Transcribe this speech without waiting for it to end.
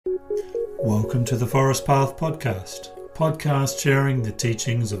Welcome to the Forest Path podcast sharing the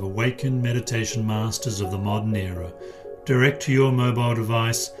teachings of awakened meditation masters of the modern era, direct to your mobile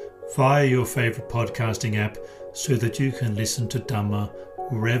device via your favourite podcasting app so that you can listen to Dhamma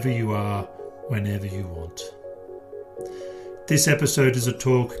wherever you are, whenever you want. This episode is a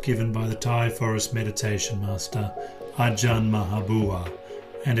talk given by the Thai forest meditation master Ajahn Maha Boowa,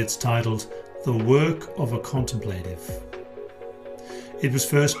 and it's titled The Work of a Contemplative. It was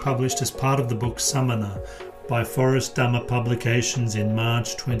first published as part of the book Samana by Forest Dhamma Publications in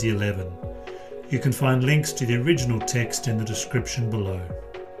March 2011. You can find links to the original text in the description below.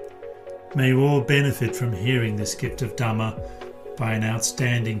 May you all benefit from hearing this gift of Dhamma by an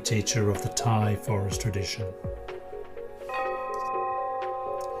outstanding teacher of the Thai forest tradition.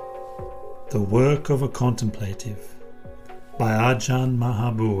 The Work of a Contemplative by Ajahn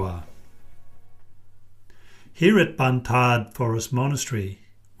Maha Boowa. Here at Bantad Forest Monastery,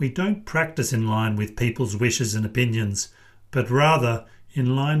 we don't practice in line with people's wishes and opinions, but rather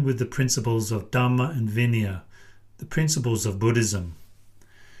in line with the principles of Dhamma and Vinaya, the principles of Buddhism.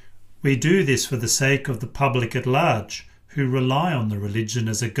 We do this for the sake of the public at large, who rely on the religion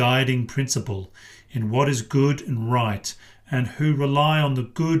as a guiding principle in what is good and right, and who rely on the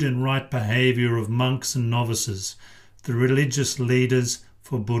good and right behaviour of monks and novices, the religious leaders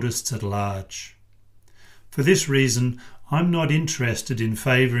for Buddhists at large. For this reason, I'm not interested in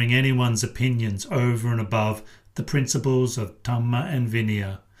favouring anyone's opinions over and above the principles of Dhamma and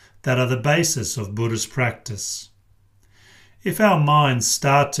Vinaya that are the basis of Buddhist practice. If our minds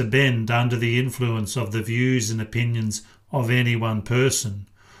start to bend under the influence of the views and opinions of any one person,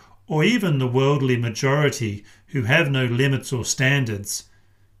 or even the worldly majority who have no limits or standards,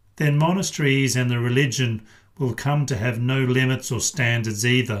 then monasteries and the religion will come to have no limits or standards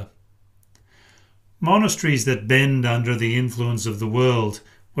either. Monasteries that bend under the influence of the world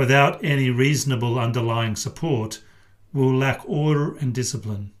without any reasonable underlying support will lack order and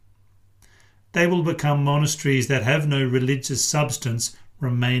discipline. They will become monasteries that have no religious substance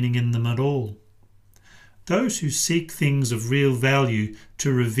remaining in them at all. Those who seek things of real value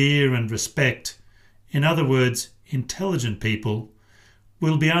to revere and respect, in other words, intelligent people,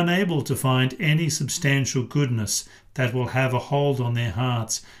 will be unable to find any substantial goodness that will have a hold on their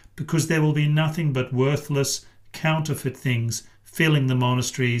hearts, because there will be nothing but worthless, counterfeit things filling the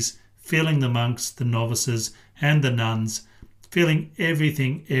monasteries, filling the monks, the novices, and the nuns, filling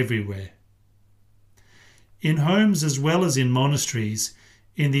everything everywhere. In homes as well as in monasteries,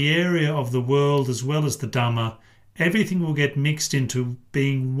 in the area of the world as well as the Dhamma, everything will get mixed into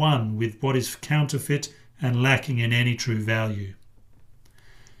being one with what is counterfeit and lacking in any true value.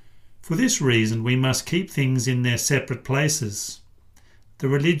 For this reason, we must keep things in their separate places. The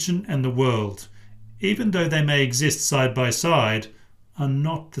religion and the world, even though they may exist side by side, are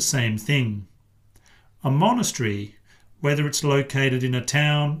not the same thing. A monastery, whether it's located in a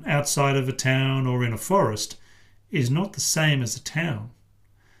town, outside of a town, or in a forest, is not the same as a town.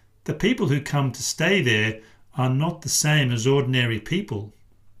 The people who come to stay there are not the same as ordinary people.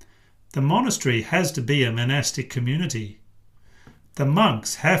 The monastery has to be a monastic community. The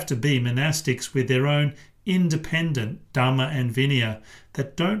monks have to be monastics with their own independent Dhamma and Vinaya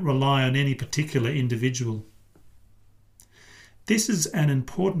that don't rely on any particular individual. This is an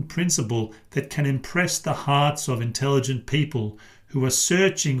important principle that can impress the hearts of intelligent people who are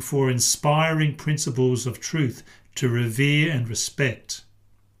searching for inspiring principles of truth to revere and respect.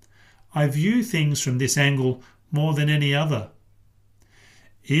 I view things from this angle more than any other.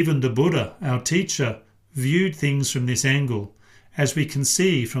 Even the Buddha, our teacher, viewed things from this angle, as we can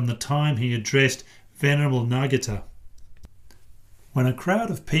see from the time he addressed Venerable Nagata. When a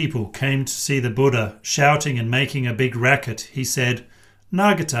crowd of people came to see the Buddha shouting and making a big racket, he said,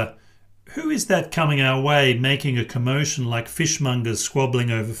 "Nagata, who is that coming our way making a commotion like fishmongers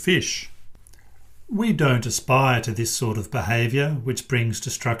squabbling over fish?" We don't aspire to this sort of behaviour which brings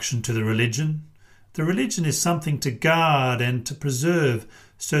destruction to the religion. The religion is something to guard and to preserve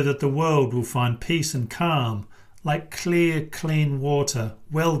so that the world will find peace and calm, like clear, clean water,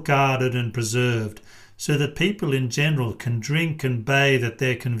 well guarded and preserved, so that people in general can drink and bathe at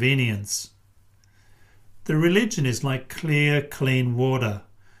their convenience. The religion is like clear, clean water,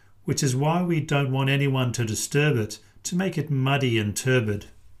 which is why we don't want anyone to disturb it, to make it muddy and turbid.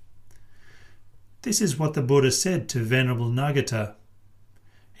 This is what the Buddha said to Venerable Nagata.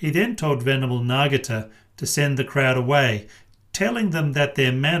 He then told Venerable Nagata to send the crowd away, telling them that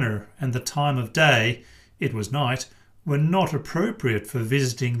their manner and the time of day, it was night, were not appropriate for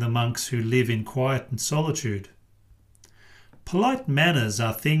visiting the monks who live in quiet and solitude. Polite manners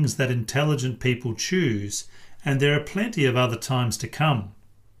are things that intelligent people choose, and there are plenty of other times to come.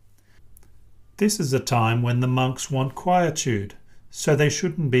 This is a time when the monks want quietude, so they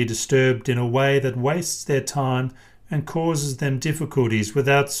shouldn't be disturbed in a way that wastes their time and causes them difficulties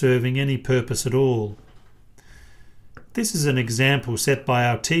without serving any purpose at all. This is an example set by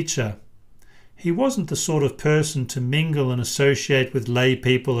our teacher. He wasn't the sort of person to mingle and associate with lay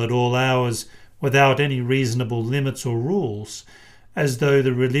people at all hours without any reasonable limits or rules, as though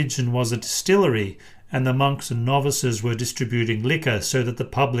the religion was a distillery and the monks and novices were distributing liquor so that the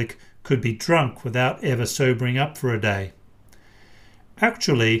public could be drunk without ever sobering up for a day.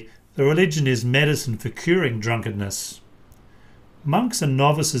 Actually, the religion is medicine for curing drunkenness. Monks and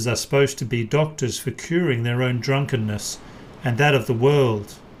novices are supposed to be doctors for curing their own drunkenness and that of the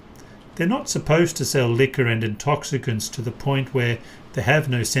world. They're not supposed to sell liquor and intoxicants to the point where they have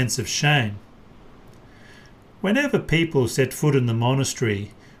no sense of shame. Whenever people set foot in the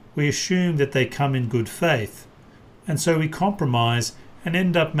monastery, we assume that they come in good faith, and so we compromise and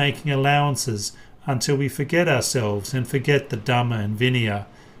end up making allowances until we forget ourselves and forget the Dhamma and Vinaya,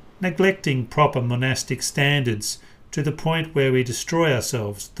 neglecting proper monastic standards to the point where we destroy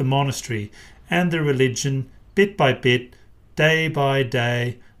ourselves, the monastery, and the religion bit by bit, day by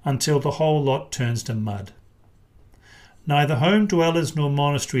day, until the whole lot turns to mud. Neither home dwellers nor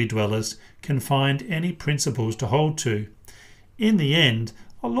monastery dwellers can find any principles to hold to. In the end,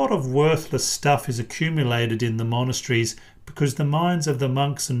 a lot of worthless stuff is accumulated in the monasteries because the minds of the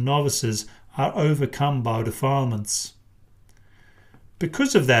monks and novices are overcome by defilements.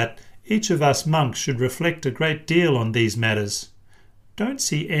 Because of that, each of us monks should reflect a great deal on these matters. Don't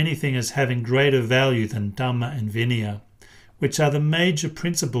see anything as having greater value than Dhamma and Vinaya, which are the major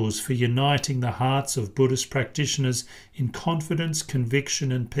principles for uniting the hearts of Buddhist practitioners in confidence,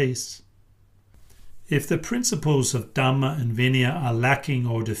 conviction and peace. If the principles of Dhamma and Vinaya are lacking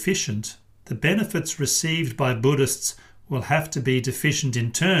or deficient, the benefits received by Buddhists will have to be deficient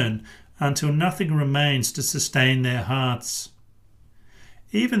in turn until nothing remains to sustain their hearts.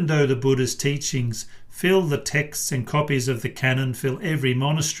 Even though the Buddha's teachings fill the texts and copies of the canon fill every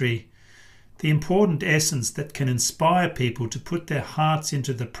monastery, the important essence that can inspire people to put their hearts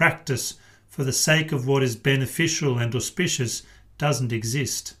into the practice for the sake of what is beneficial and auspicious doesn't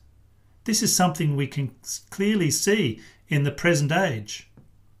exist. This is something we can clearly see in the present age.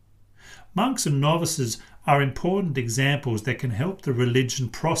 Monks and novices are important examples that can help the religion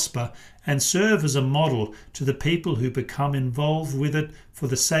prosper and serve as a model to the people who become involved with it for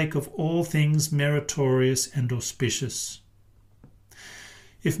the sake of all things meritorious and auspicious.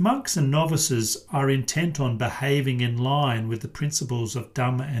 If monks and novices are intent on behaving in line with the principles of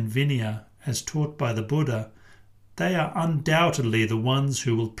Dhamma and Vinaya as taught by the Buddha, they are undoubtedly the ones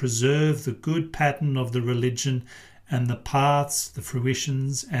who will preserve the good pattern of the religion and the paths, the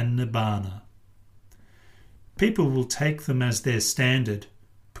fruitions and nibbana. People will take them as their standard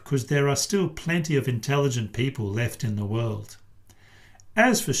because there are still plenty of intelligent people left in the world.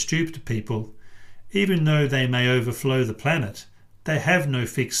 As for stupid people, even though they may overflow the planet, they have no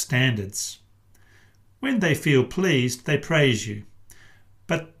fixed standards. When they feel pleased, they praise you,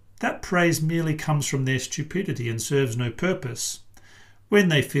 but that praise merely comes from their stupidity and serves no purpose. When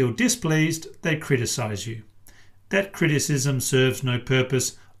they feel displeased, they criticize you. That criticism serves no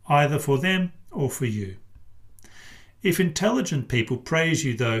purpose either for them or for you. If intelligent people praise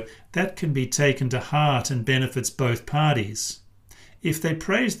you, though, that can be taken to heart and benefits both parties. If they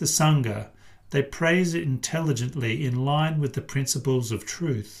praise the Sangha, they praise it intelligently in line with the principles of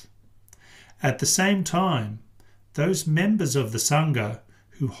truth. At the same time, those members of the Sangha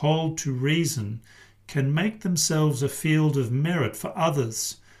who hold to reason can make themselves a field of merit for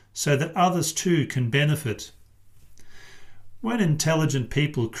others, so that others too can benefit. When intelligent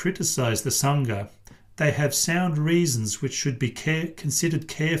people criticize the Sangha, they have sound reasons which should be considered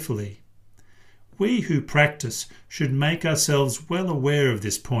carefully. We who practice should make ourselves well aware of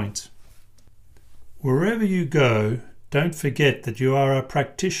this point. Wherever you go, don't forget that you are a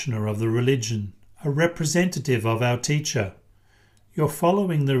practitioner of the religion, a representative of our teacher. You're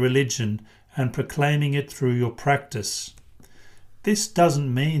following the religion and proclaiming it through your practice. This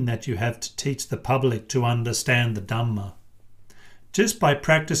doesn't mean that you have to teach the public to understand the Dhamma. Just by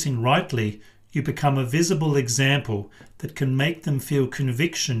practicing rightly, you become a visible example that can make them feel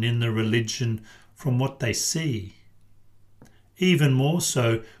conviction in the religion from what they see. Even more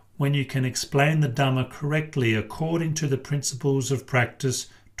so when you can explain the Dhamma correctly according to the principles of practice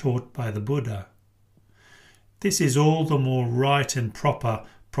taught by the Buddha. This is all the more right and proper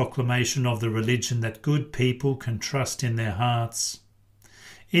proclamation of the religion that good people can trust in their hearts.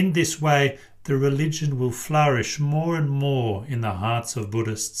 In this way, the religion will flourish more and more in the hearts of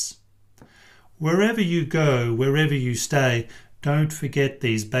Buddhists. Wherever you go, wherever you stay, don't forget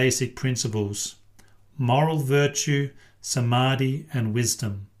these basic principles: moral virtue, samadhi and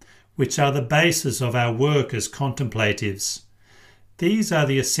wisdom, which are the basis of our work as contemplatives. These are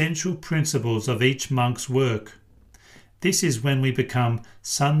the essential principles of each monk's work. This is when we become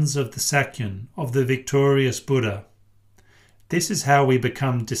sons of the Sakyan, of the victorious Buddha. This is how we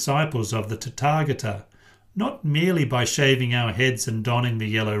become disciples of the Tathagata, not merely by shaving our heads and donning the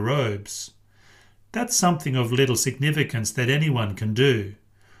yellow robes. That's something of little significance that anyone can do.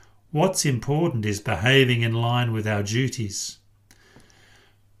 What's important is behaving in line with our duties.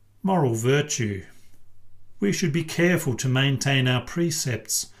 Moral virtue. We should be careful to maintain our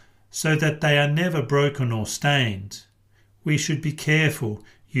precepts so that they are never broken or stained. We should be careful,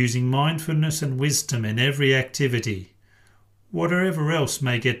 using mindfulness and wisdom in every activity. Whatever else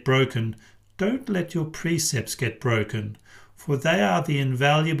may get broken, don't let your precepts get broken, for they are the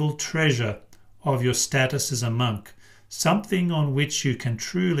invaluable treasure of your status as a monk, something on which you can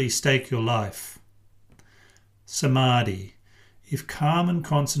truly stake your life. Samadhi. If calm and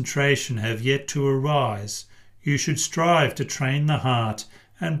concentration have yet to arise, you should strive to train the heart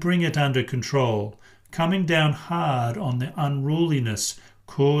and bring it under control, coming down hard on the unruliness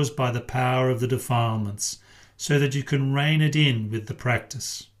caused by the power of the defilements, so that you can rein it in with the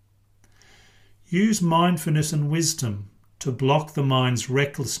practice. Use mindfulness and wisdom to block the mind's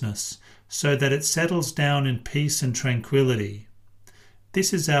recklessness so that it settles down in peace and tranquility.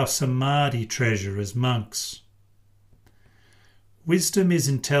 This is our samadhi treasure as monks. Wisdom is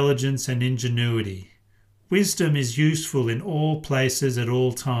intelligence and ingenuity. Wisdom is useful in all places at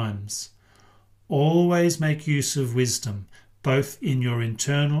all times. Always make use of wisdom, both in your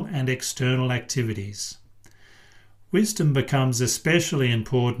internal and external activities. Wisdom becomes especially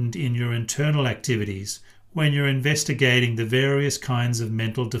important in your internal activities when you're investigating the various kinds of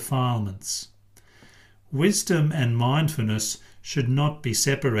mental defilements. Wisdom and mindfulness should not be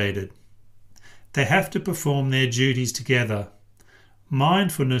separated. They have to perform their duties together.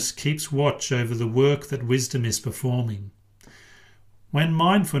 Mindfulness keeps watch over the work that wisdom is performing. When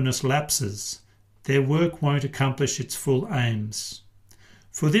mindfulness lapses, their work won't accomplish its full aims.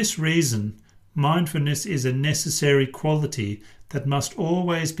 For this reason, mindfulness is a necessary quality that must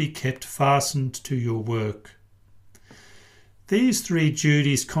always be kept fastened to your work. These three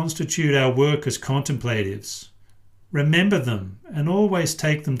duties constitute our work as contemplatives. Remember them and always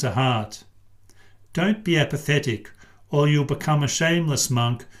take them to heart. Don't be apathetic, or you'll become a shameless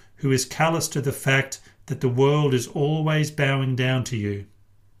monk who is callous to the fact that the world is always bowing down to you.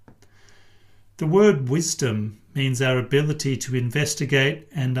 The word wisdom means our ability to investigate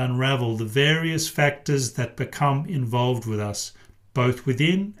and unravel the various factors that become involved with us, both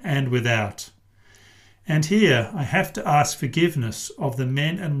within and without. And here I have to ask forgiveness of the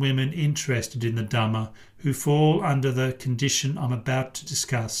men and women interested in the Dhamma who fall under the condition I'm about to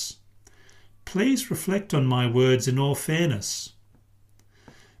discuss. Please reflect on my words in all fairness.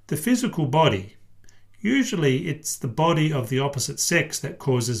 The physical body. Usually it's the body of the opposite sex that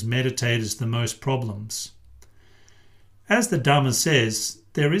causes meditators the most problems. As the Dhamma says,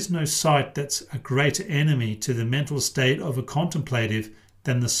 there is no sight that's a greater enemy to the mental state of a contemplative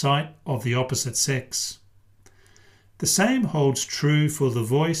than the sight of the opposite sex. The same holds true for the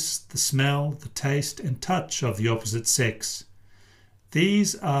voice, the smell, the taste and touch of the opposite sex.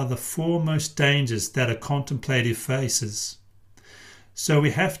 These are the foremost dangers that a contemplative faces. So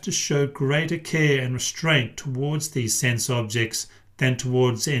we have to show greater care and restraint towards these sense objects than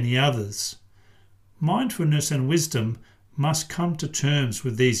towards any others. Mindfulness and wisdom must come to terms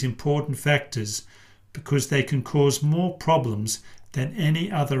with these important factors because they can cause more problems than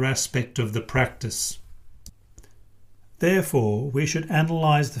any other aspect of the practice. Therefore, we should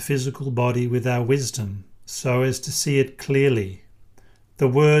analyze the physical body with our wisdom so as to see it clearly. The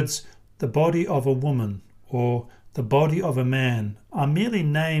words, the body of a woman or the body of a man, are merely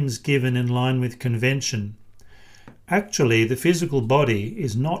names given in line with convention. Actually, the physical body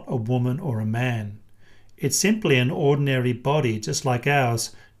is not a woman or a man. It's simply an ordinary body just like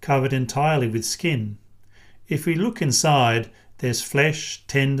ours, covered entirely with skin. If we look inside, there's flesh,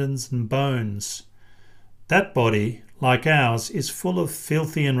 tendons and bones. That body, like ours, is full of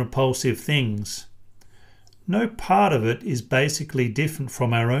filthy and repulsive things. No part of it is basically different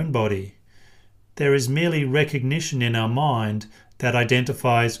from our own body. There is merely recognition in our mind that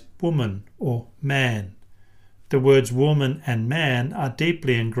identifies woman or man. The words woman and man are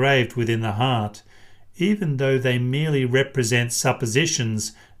deeply engraved within the heart, even though they merely represent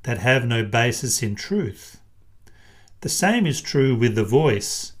suppositions that have no basis in truth. The same is true with the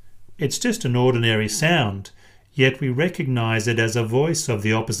voice. It's just an ordinary sound, yet we recognize it as a voice of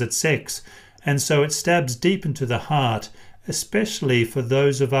the opposite sex, and so it stabs deep into the heart especially for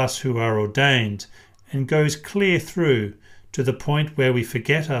those of us who are ordained, and goes clear through to the point where we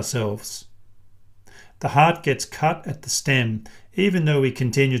forget ourselves. The heart gets cut at the stem, even though we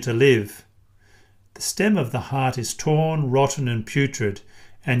continue to live. The stem of the heart is torn, rotten and putrid,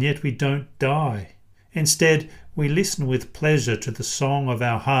 and yet we don't die. Instead, we listen with pleasure to the song of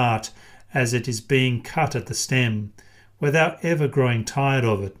our heart as it is being cut at the stem, without ever growing tired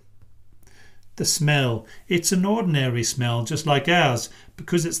of it. The smell, it's an ordinary smell just like ours,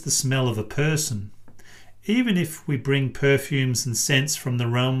 because it's the smell of a person. Even if we bring perfumes and scents from the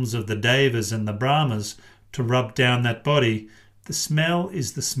realms of the Devas and the Brahmas to rub down that body, the smell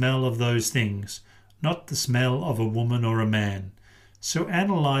is the smell of those things, not the smell of a woman or a man. So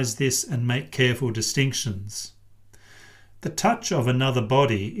analyze this and make careful distinctions. The touch of another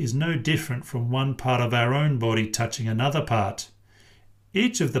body is no different from one part of our own body touching another part.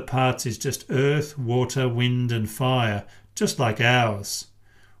 Each of the parts is just earth, water, wind and fire, just like ours.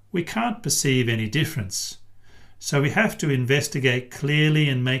 We can't perceive any difference. So we have to investigate clearly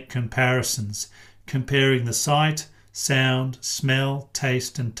and make comparisons, comparing the sight, sound, smell,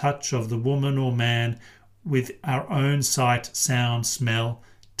 taste and touch of the woman or man with our own sight, sound, smell,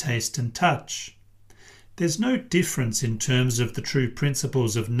 taste and touch. There's no difference in terms of the true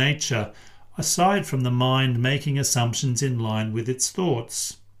principles of nature, aside from the mind making assumptions in line with its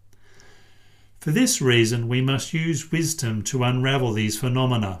thoughts. For this reason, we must use wisdom to unravel these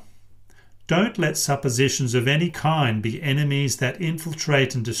phenomena. Don't let suppositions of any kind be enemies that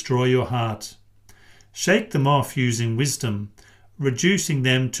infiltrate and destroy your heart. Shake them off using wisdom, reducing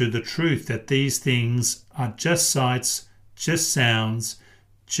them to the truth that these things are just sights, just sounds,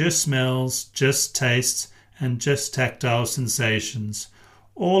 just smells, just tastes, and just tactile sensations,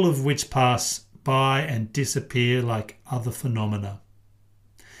 all of which pass by and disappear like other phenomena.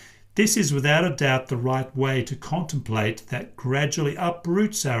 This is without a doubt the right way to contemplate that gradually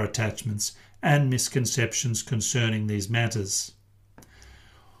uproots our attachments and misconceptions concerning these matters.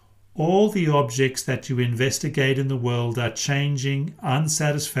 All the objects that you investigate in the world are changing,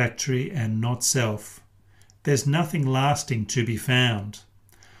 unsatisfactory, and not self. There's nothing lasting to be found.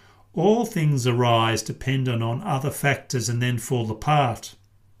 All things arise dependent on other factors and then fall apart.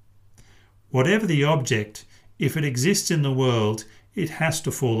 Whatever the object, if it exists in the world, it has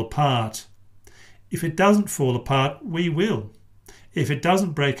to fall apart. If it doesn't fall apart, we will. If it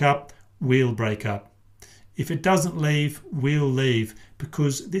doesn't break up, we'll break up. If it doesn't leave, we'll leave,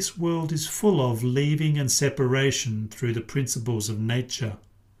 because this world is full of leaving and separation through the principles of nature.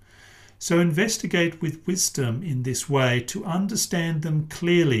 So investigate with wisdom in this way to understand them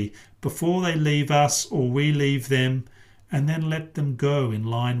clearly before they leave us or we leave them, and then let them go in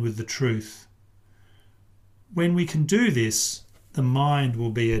line with the truth. When we can do this, the mind will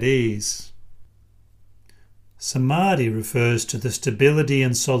be at ease. Samadhi refers to the stability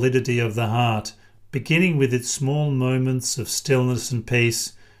and solidity of the heart, beginning with its small moments of stillness and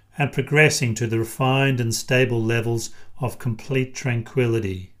peace, and progressing to the refined and stable levels of complete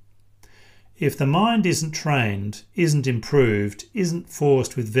tranquility. If the mind isn't trained, isn't improved, isn't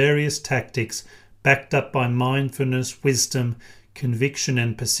forced with various tactics backed up by mindfulness, wisdom, conviction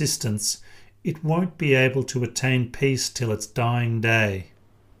and persistence, it won't be able to attain peace till its dying day.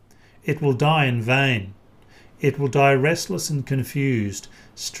 It will die in vain. It will die restless and confused,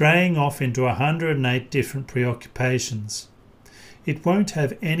 straying off into 108 different preoccupations. It won't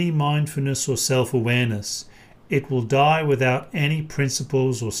have any mindfulness or self-awareness. It will die without any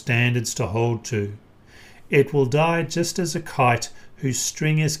principles or standards to hold to. It will die just as a kite whose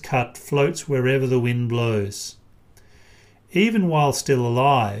string is cut floats wherever the wind blows. Even while still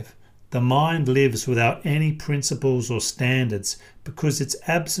alive, the mind lives without any principles or standards because its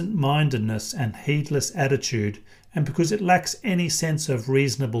absent-mindedness and heedless attitude, and because it lacks any sense of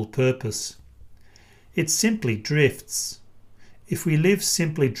reasonable purpose. It simply drifts. If we live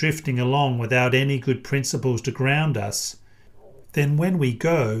simply drifting along without any good principles to ground us, then when we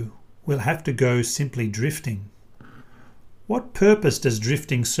go, we'll have to go simply drifting. What purpose does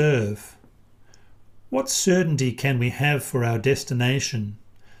drifting serve? What certainty can we have for our destination?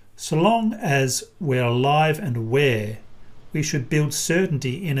 So long as we're alive and aware, we should build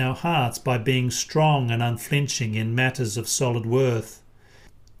certainty in our hearts by being strong and unflinching in matters of solid worth.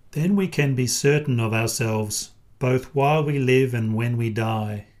 Then we can be certain of ourselves, both while we live and when we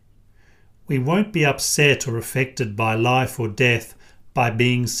die. We won't be upset or affected by life or death by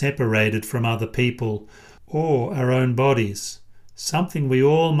being separated from other people or our own bodies, something we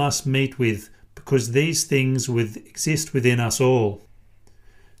all must meet with because these things exist within us all.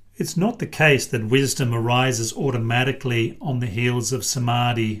 It's not the case that wisdom arises automatically on the heels of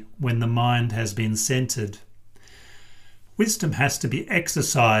samadhi when the mind has been centered. Wisdom has to be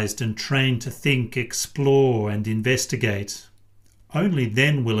exercised and trained to think, explore and investigate. Only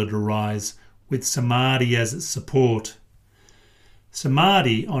then will it arise with samadhi as its support.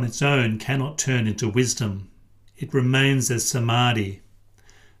 Samadhi on its own cannot turn into wisdom. It remains as samadhi.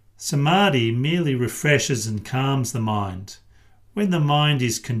 Samadhi merely refreshes and calms the mind. When the mind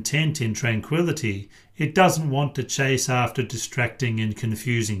is content in tranquility, it doesn't want to chase after distracting and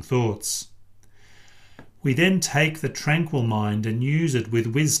confusing thoughts. We then take the tranquil mind and use it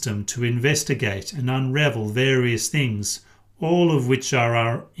with wisdom to investigate and unravel various things, all of which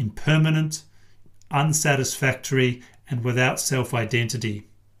are impermanent, unsatisfactory, and without self-identity.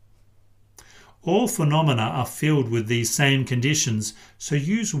 All phenomena are filled with these same conditions, so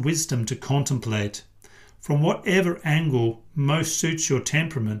use wisdom to contemplate, from whatever angle most suits your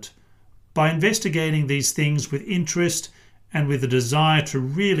temperament, by investigating these things with interest and with a desire to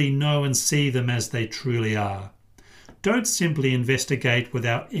really know and see them as they truly are. Don't simply investigate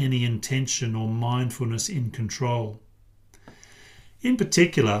without any intention or mindfulness in control. In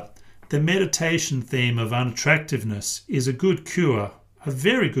particular, the meditation theme of unattractiveness is a good cure, a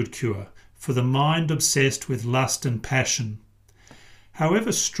very good cure, for the mind obsessed with lust and passion.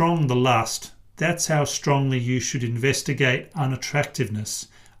 However strong the lust, that's how strongly you should investigate unattractiveness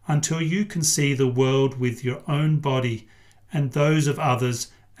until you can see the world with your own body and those of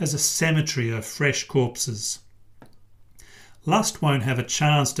others as a cemetery of fresh corpses. Lust won't have a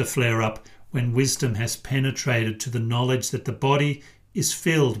chance to flare up when wisdom has penetrated to the knowledge that the body is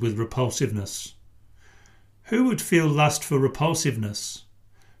filled with repulsiveness. Who would feel lust for repulsiveness?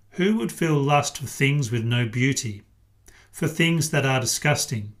 Who would feel lust for things with no beauty, for things that are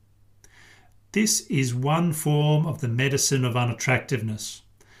disgusting? This is one form of the medicine of unattractiveness,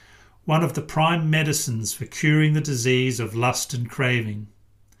 one of the prime medicines for curing the disease of lust and craving.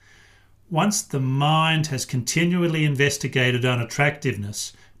 Once the mind has continually investigated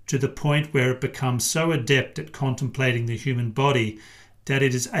unattractiveness to the point where it becomes so adept at contemplating the human body that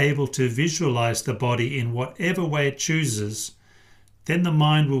it is able to visualize the body in whatever way it chooses, then the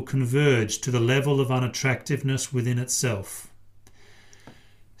mind will converge to the level of unattractiveness within itself.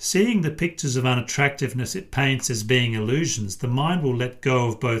 Seeing the pictures of unattractiveness it paints as being illusions, the mind will let go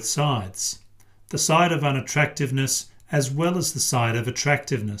of both sides, the side of unattractiveness as well as the side of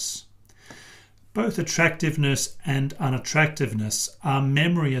attractiveness. Both attractiveness and unattractiveness are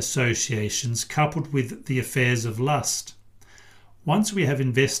memory associations coupled with the affairs of lust. Once we have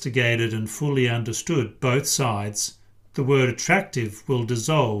investigated and fully understood both sides, the word attractive will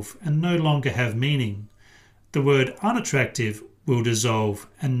dissolve and no longer have meaning. The word unattractive will dissolve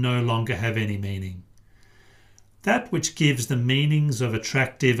and no longer have any meaning. That which gives the meanings of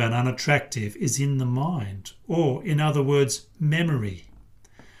attractive and unattractive is in the mind, or, in other words, memory.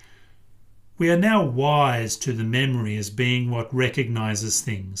 We are now wise to the memory as being what recognizes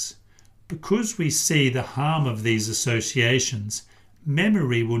things. Because we see the harm of these associations,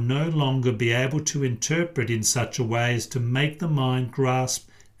 memory will no longer be able to interpret in such a way as to make the mind grasp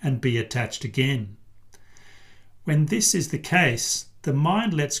and be attached again. When this is the case, the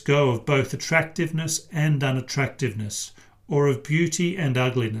mind lets go of both attractiveness and unattractiveness, or of beauty and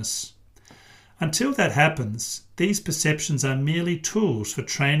ugliness. Until that happens, these perceptions are merely tools for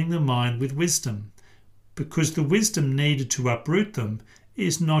training the mind with wisdom, because the wisdom needed to uproot them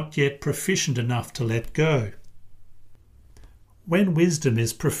is not yet proficient enough to let go. When wisdom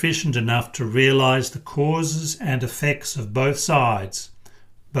is proficient enough to realize the causes and effects of both sides,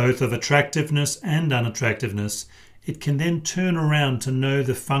 both of attractiveness and unattractiveness, it can then turn around to know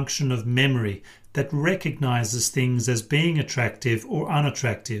the function of memory that recognizes things as being attractive or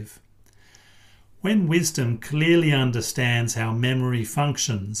unattractive. When wisdom clearly understands how memory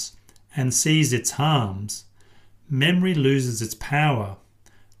functions and sees its harms, memory loses its power.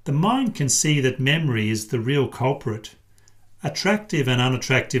 The mind can see that memory is the real culprit. Attractive and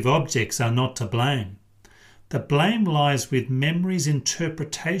unattractive objects are not to blame. The blame lies with memory's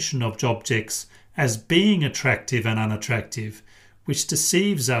interpretation of objects as being attractive and unattractive, which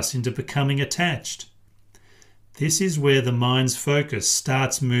deceives us into becoming attached. This is where the mind's focus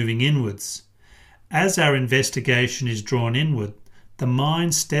starts moving inwards. As our investigation is drawn inward, the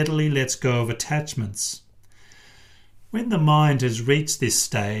mind steadily lets go of attachments. When the mind has reached this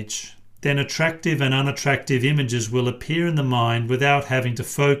stage, then attractive and unattractive images will appear in the mind without having to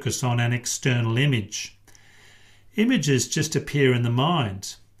focus on an external image. Images just appear in the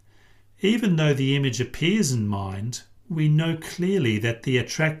mind. Even though the image appears in mind, we know clearly that the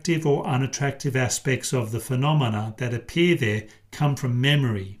attractive or unattractive aspects of the phenomena that appear there come from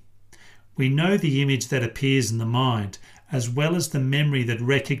memory. We know the image that appears in the mind, as well as the memory that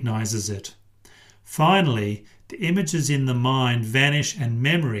recognizes it. Finally, The images in the mind vanish and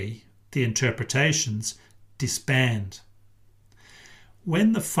memory, the interpretations, disband.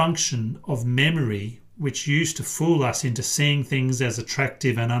 When the function of memory, which used to fool us into seeing things as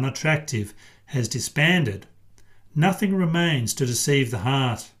attractive and unattractive, has disbanded, nothing remains to deceive the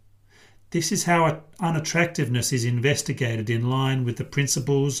heart. This is how unattractiveness is investigated in line with the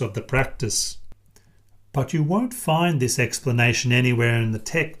principles of the practice. But you won't find this explanation anywhere in the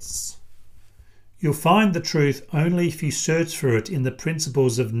texts. You'll find the truth only if you search for it in the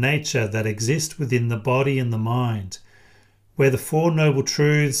principles of nature that exist within the body and the mind, where the Four Noble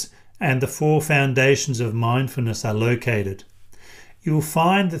Truths and the four foundations of mindfulness are located. You will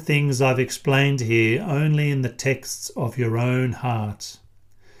find the things I've explained here only in the texts of your own heart.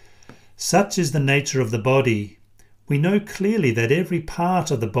 Such is the nature of the body. We know clearly that every part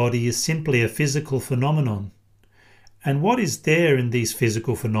of the body is simply a physical phenomenon. And what is there in these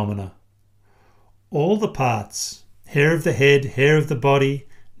physical phenomena? All the parts, hair of the head, hair of the body,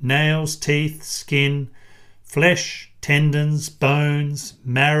 nails, teeth, skin, flesh, tendons, bones,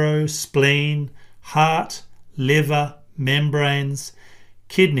 marrow, spleen, heart, liver, membranes,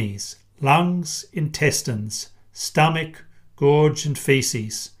 kidneys, lungs, intestines, stomach, gorge and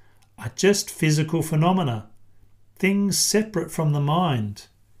feces are just physical phenomena, things separate from the mind.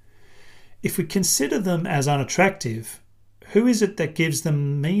 If we consider them as unattractive, who is it that gives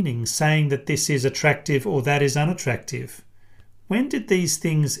them meaning, saying that this is attractive or that is unattractive? When did these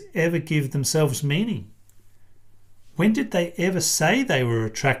things ever give themselves meaning? When did they ever say they were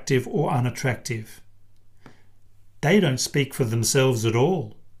attractive or unattractive? They don't speak for themselves at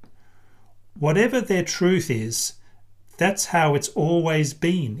all. Whatever their truth is, that's how it's always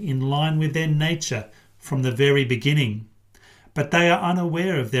been, in line with their nature from the very beginning. But they are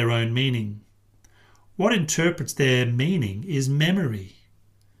unaware of their own meaning. What interprets their meaning is memory.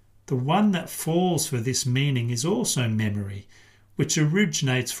 The one that falls for this meaning is also memory, which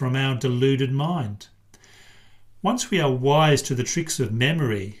originates from our deluded mind. Once we are wise to the tricks of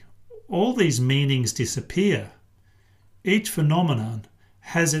memory, all these meanings disappear. Each phenomenon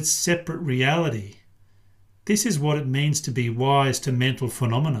has its separate reality. This is what it means to be wise to mental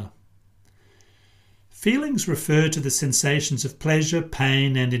phenomena. Feelings refer to the sensations of pleasure,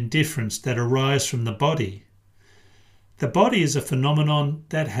 pain, and indifference that arise from the body. The body is a phenomenon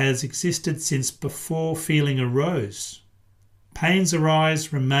that has existed since before feeling arose. Pains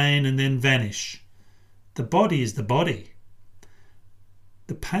arise, remain, and then vanish. The body is the body.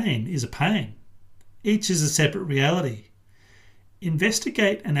 The pain is a pain. Each is a separate reality.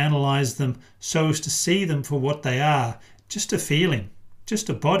 Investigate and analyse them so as to see them for what they are, just a feeling, just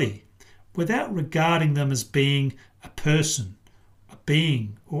a body, without regarding them as being a person, a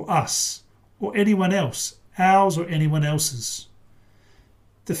being, or us, or anyone else, ours or anyone else's.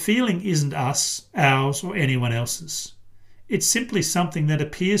 The feeling isn't us, ours, or anyone else's. It's simply something that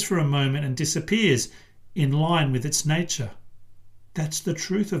appears for a moment and disappears in line with its nature. That's the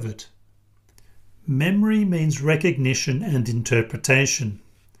truth of it. Memory means recognition and interpretation.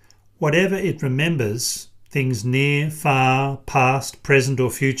 Whatever it remembers, things near, far, past, present or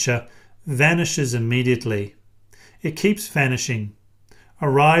future, vanishes immediately. It keeps vanishing,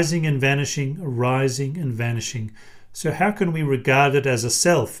 arising and vanishing, arising and vanishing. So how can we regard it as a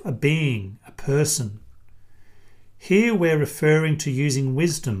self, a being, a person? Here we're referring to using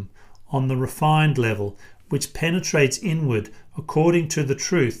wisdom on the refined level, which penetrates inward according to the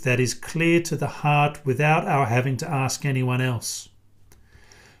truth that is clear to the heart without our having to ask anyone else.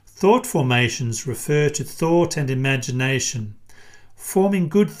 Thought formations refer to thought and imagination, forming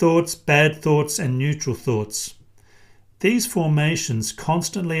good thoughts, bad thoughts, and neutral thoughts. These formations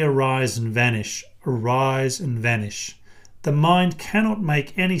constantly arise and vanish, arise and vanish. The mind cannot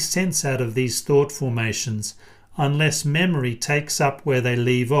make any sense out of these thought formations unless memory takes up where they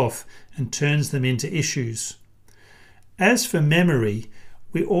leave off and turns them into issues. As for memory,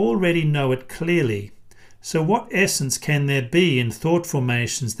 we already know it clearly. So what essence can there be in thought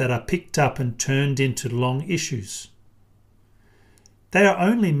formations that are picked up and turned into long issues? They are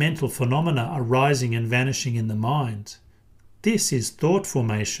only mental phenomena arising and vanishing in the mind. This is thought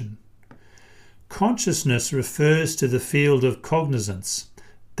formation. Consciousness refers to the field of cognizance,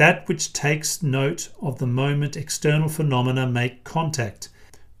 that which takes note of the moment external phenomena make contact,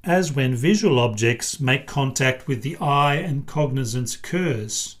 as when visual objects make contact with the eye and cognizance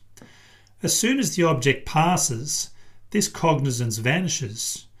occurs. As soon as the object passes, this cognizance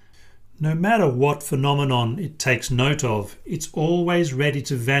vanishes. No matter what phenomenon it takes note of, it's always ready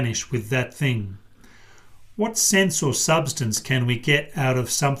to vanish with that thing. What sense or substance can we get out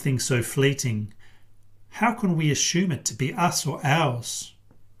of something so fleeting? How can we assume it to be us or ours?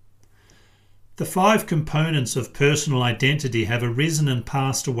 The 5 components of personal identity have arisen and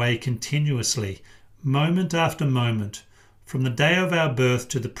passed away continuously, moment after moment, from the day of our birth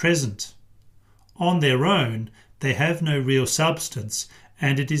to the present. On their own, they have no real substance,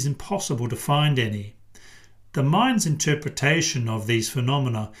 and it is impossible to find any. The mind's interpretation of these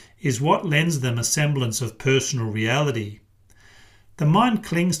phenomena is what lends them a semblance of personal reality. The mind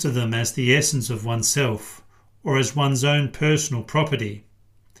clings to them as the essence of oneself, or as one's own personal property.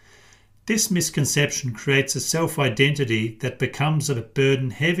 This misconception creates a self-identity that becomes a burden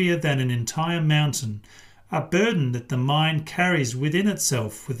heavier than an entire mountain, a burden that the mind carries within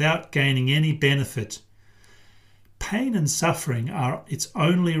itself without gaining any benefit. Pain and suffering are its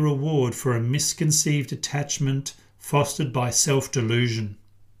only reward for a misconceived attachment fostered by self-delusion.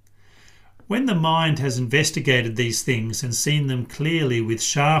 When the mind has investigated these things and seen them clearly with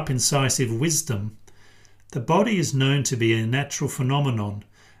sharp, incisive wisdom, the body is known to be a natural phenomenon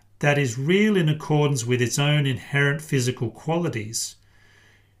that is real in accordance with its own inherent physical qualities.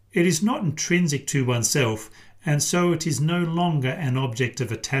 It is not intrinsic to oneself, and so it is no longer an object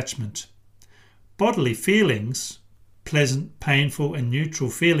of attachment. Bodily feelings, pleasant, painful, and neutral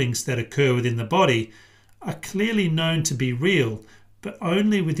feelings that occur within the body, are clearly known to be real, but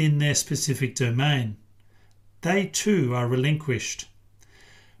only within their specific domain. They too are relinquished.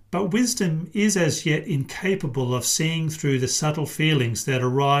 But wisdom is as yet incapable of seeing through the subtle feelings that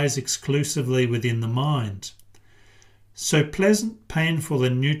arise exclusively within the mind. So pleasant, painful,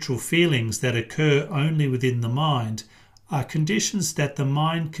 and neutral feelings that occur only within the mind are conditions that the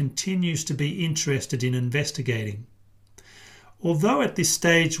mind continues to be interested in investigating. Although at this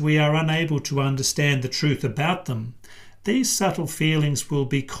stage we are unable to understand the truth about them, these subtle feelings will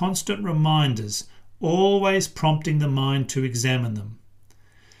be constant reminders, always prompting the mind to examine them.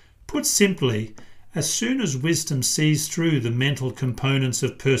 Put simply, as soon as wisdom sees through the mental components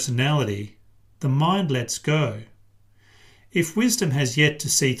of personality, the mind lets go. If wisdom has yet to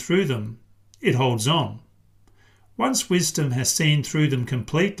see through them, it holds on. Once wisdom has seen through them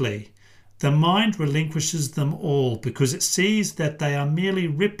completely, the mind relinquishes them all because it sees that they are merely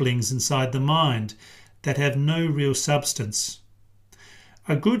ripplings inside the mind that have no real substance.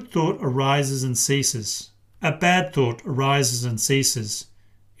 A good thought arises and ceases. A bad thought arises and ceases.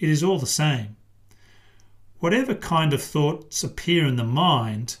 It is all the same. Whatever kind of thoughts appear in the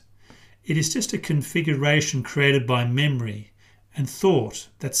mind, it is just a configuration created by memory and thought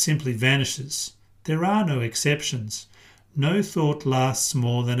that simply vanishes. There are no exceptions. No thought lasts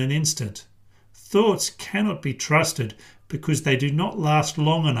more than an instant. Thoughts cannot be trusted because they do not last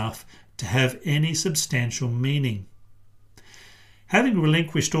long enough to have any substantial meaning. Having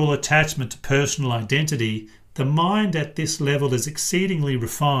relinquished all attachment to personal identity, the mind at this level is exceedingly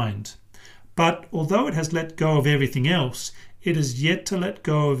refined. But although it has let go of everything else, it is yet to let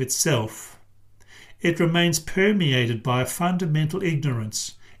go of itself. It remains permeated by a fundamental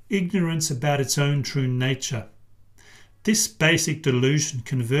ignorance about its own true nature. This basic delusion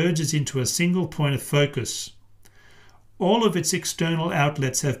converges into a single point of focus. All of its external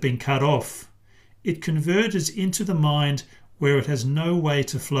outlets have been cut off. It converges into the mind where it has no way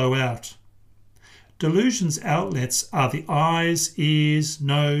to flow out. Delusion's outlets are the eyes, ears,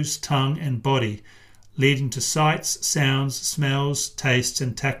 nose, tongue, and body, leading to sights, sounds, smells, tastes,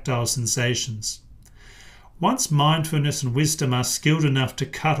 and tactile sensations. Once mindfulness and wisdom are skilled enough to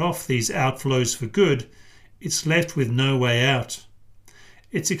cut off these outflows for good, it's left with no way out.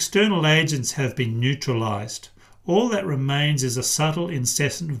 Its external agents have been neutralized. All that remains is a subtle,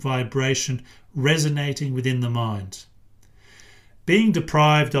 incessant vibration resonating within the mind. Being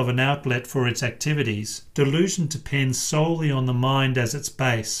deprived of an outlet for its activities, delusion depends solely on the mind as its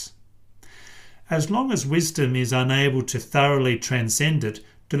base. As long as wisdom is unable to thoroughly transcend it,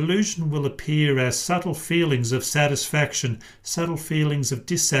 delusion will appear as subtle feelings of satisfaction, subtle feelings of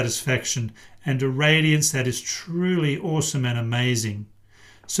dissatisfaction, and a radiance that is truly awesome and amazing.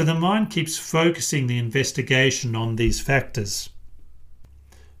 So the mind keeps focusing the investigation on these factors.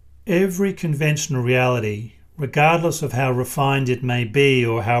 Every conventional reality, regardless of how refined it may be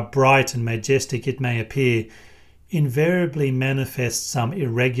or how bright and majestic it may appear, invariably manifests some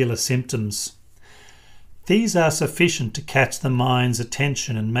irregular symptoms. These are sufficient to catch the mind's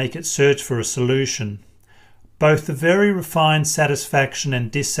attention and make it search for a solution. Both the very refined satisfaction and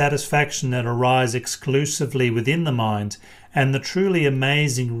dissatisfaction that arise exclusively within the mind and the truly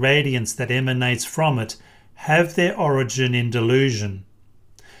amazing radiance that emanates from it have their origin in delusion.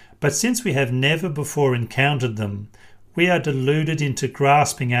 But since we have never before encountered them, we are deluded into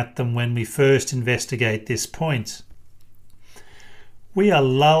grasping at them when we first investigate this point. We are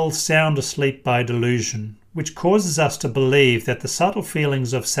lulled sound asleep by delusion. which causes us to believe that the subtle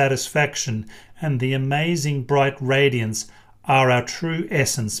feelings of satisfaction and the amazing bright radiance are our true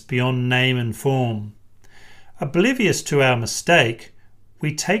essence beyond name and form. Oblivious to our mistake,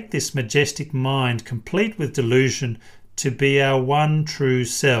 we take this majestic mind, complete with delusion, to be our one true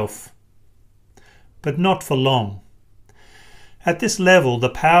self. But not for long. At this level, the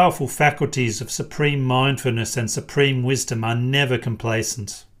powerful faculties of supreme mindfulness and supreme wisdom are never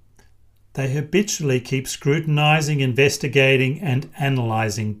complacent. They habitually keep scrutinizing, investigating, and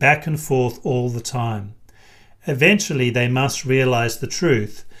analyzing back and forth all the time. Eventually, they must realize the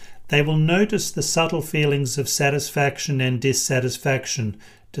truth. They will notice the subtle feelings of satisfaction and dissatisfaction,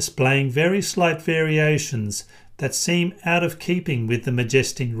 displaying very slight variations that seem out of keeping with the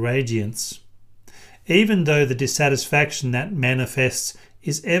majestic radiance. Even though the dissatisfaction that manifests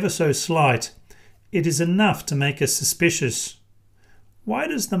is ever so slight, it is enough to make us suspicious. Why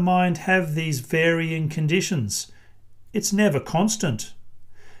does the mind have these varying conditions? It's never constant.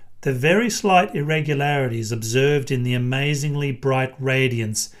 The very slight irregularities observed in the amazingly bright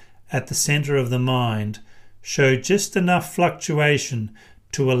radiance at the centre of the mind show just enough fluctuation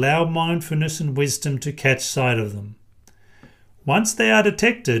to allow mindfulness and wisdom to catch sight of them. Once they are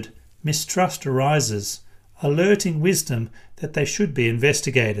detected, mistrust arises, alerting wisdom that they should be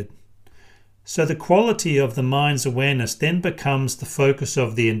investigated. So the quality of the mind's awareness then becomes the focus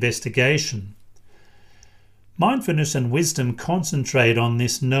of the investigation. Mindfulness and wisdom concentrate on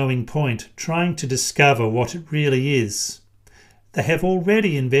this knowing point, trying to discover what it really is. They have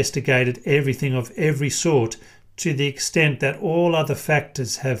already investigated everything of every sort to the extent that all other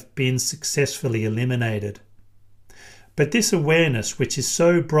factors have been successfully eliminated. But this awareness, which is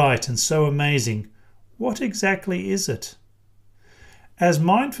so bright and so amazing, what exactly is it? As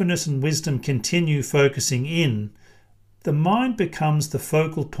mindfulness and wisdom continue focusing in, the mind becomes the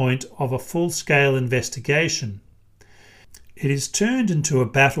focal point of a full-scale investigation. It is turned into a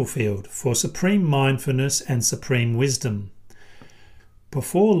battlefield for supreme mindfulness and supreme wisdom.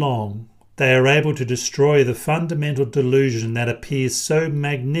 Before long, they are able to destroy the fundamental delusion that appears so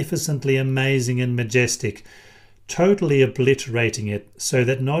magnificently amazing and majestic, totally obliterating it so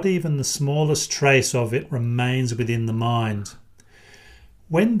that not even the smallest trace of it remains within the mind.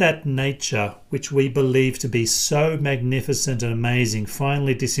 When that nature, which we believe to be so magnificent and amazing,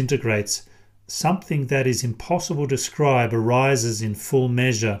 finally disintegrates, something that is impossible to describe arises in full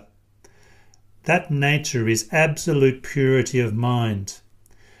measure. That nature is absolute purity of mind.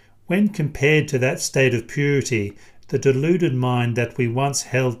 When compared to that state of purity, the deluded mind that we once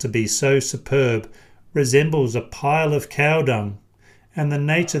held to be so superb resembles a pile of cow dung, and the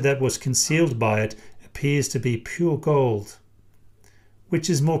nature that was concealed by it appears to be pure gold. Which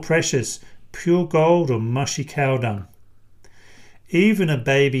is more precious, pure gold or mushy cow dung? Even a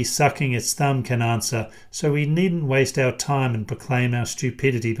baby sucking its thumb can answer, so we needn't waste our time and proclaim our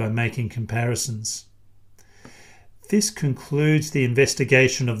stupidity by making comparisons. This concludes the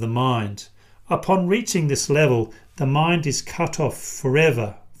investigation of the mind. Upon reaching this level, the mind is cut off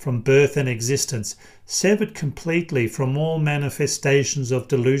forever from birth and existence, severed completely from all manifestations of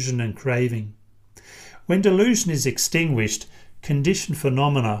delusion and craving. When delusion is extinguished, conditioned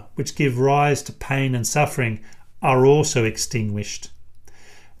phenomena which give rise to pain and suffering are also extinguished.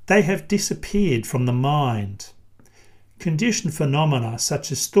 They have disappeared from the mind. Conditioned phenomena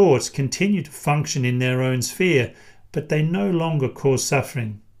such as thoughts continue to function in their own sphere, but they no longer cause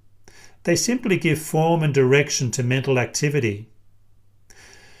suffering. They simply give form and direction to mental activity.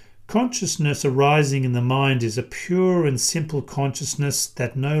 Consciousness arising in the mind is a pure and simple consciousness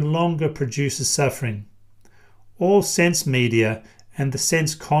that no longer produces suffering. All sense media and the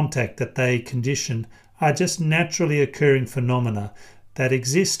sense contact that they condition are just naturally occurring phenomena that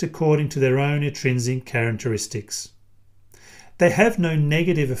exist according to their own intrinsic characteristics. They have no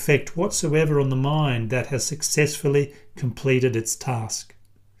negative effect whatsoever on the mind that has successfully completed its task.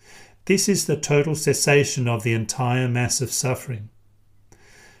 This is the total cessation of the entire mass of suffering.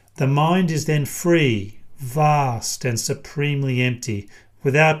 The mind is then free, vast and supremely empty,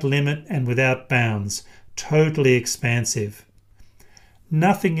 without limit and without bounds, totally expansive.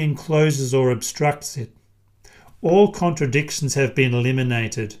 Nothing encloses or obstructs it. All contradictions have been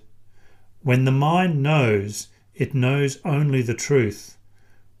eliminated. When the mind knows, it knows only the truth.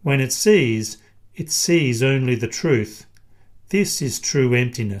 When it sees only the truth. This is true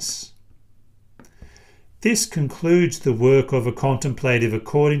emptiness. This concludes the work of a contemplative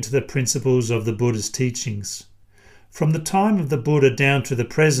according to the principles of the Buddha's teachings. From the time of the Buddha down to the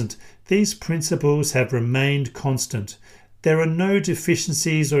present, these principles have remained constant. There are no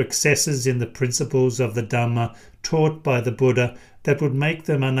deficiencies or excesses in the principles of the Dhamma taught by the Buddha that would make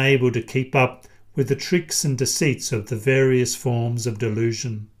them unable to keep up with the tricks and deceits of the various forms of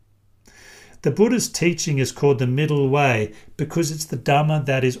delusion. The Buddha's teaching is called the middle way because it's the Dhamma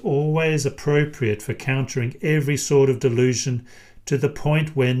that is always appropriate for countering every sort of delusion to the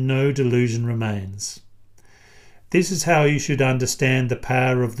point where no delusion remains. This is how you should understand the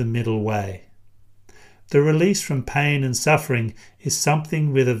power of the middle way. The release from pain and suffering is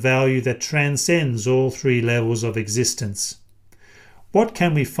something with a value that transcends all three levels of existence. What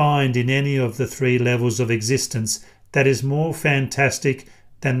can we find in any of the three levels of existence that is more fantastic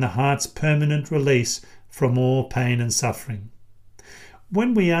than the heart's permanent release from all pain and suffering?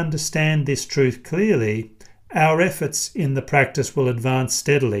 When we understand this truth clearly, our efforts in the practice will advance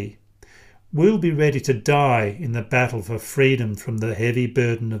steadily. We'll be ready to die in the battle for freedom from the heavy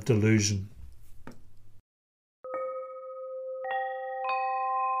burden of delusion.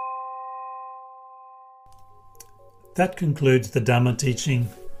 That concludes the Dhamma teaching,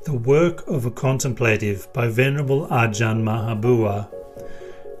 The Work of a Contemplative by Venerable Ajahn Maha Boowa.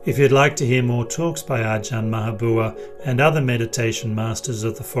 If you'd like to hear more talks by Ajahn Maha Boowa and other meditation masters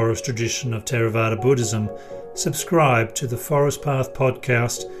of the forest tradition of Theravada Buddhism, subscribe to the Forest Path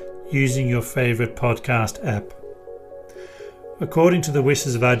podcast using your favourite podcast app. According to the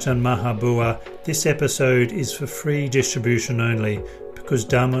wishes of Ajahn Maha Boowa, this episode is for free distribution only because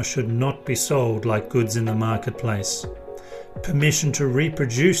Dhamma should not be sold like goods in the marketplace. Permission to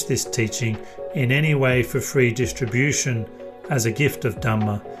reproduce this teaching in any way for free distribution as a gift of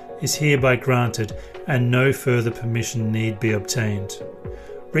Dhamma is hereby granted and no further permission need be obtained.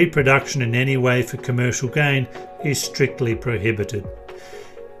 Reproduction in any way for commercial gain is strictly prohibited.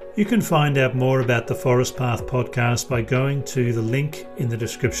 You can find out more about the Forest Path podcast by going to the link in the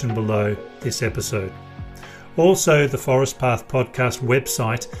description below this episode. Also, the Forest Path podcast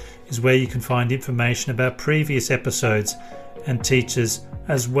website is where you can find information about previous episodes and teachers,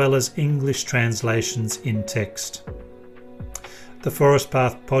 as well as English translations in text. The Forest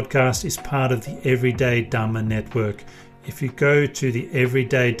Path podcast is part of the Everyday Dhamma network. If you go to the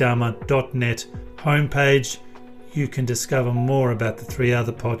everydaydhamma.net homepage, you can discover more about the three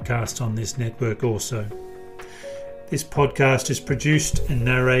other podcasts on this network also. This podcast is produced and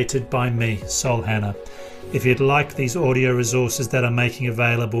narrated by me, Sol Hanna. If you'd like these audio resources that I'm making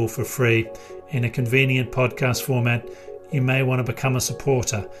available for free in a convenient podcast format, you may want to become a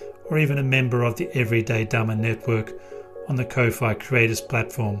supporter or even a member of the Everyday Dhamma network on the Ko-Fi Creators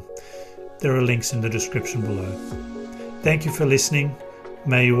platform. There are links in the description below. Thank you for listening.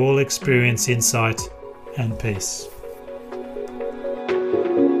 May you all experience insight and peace.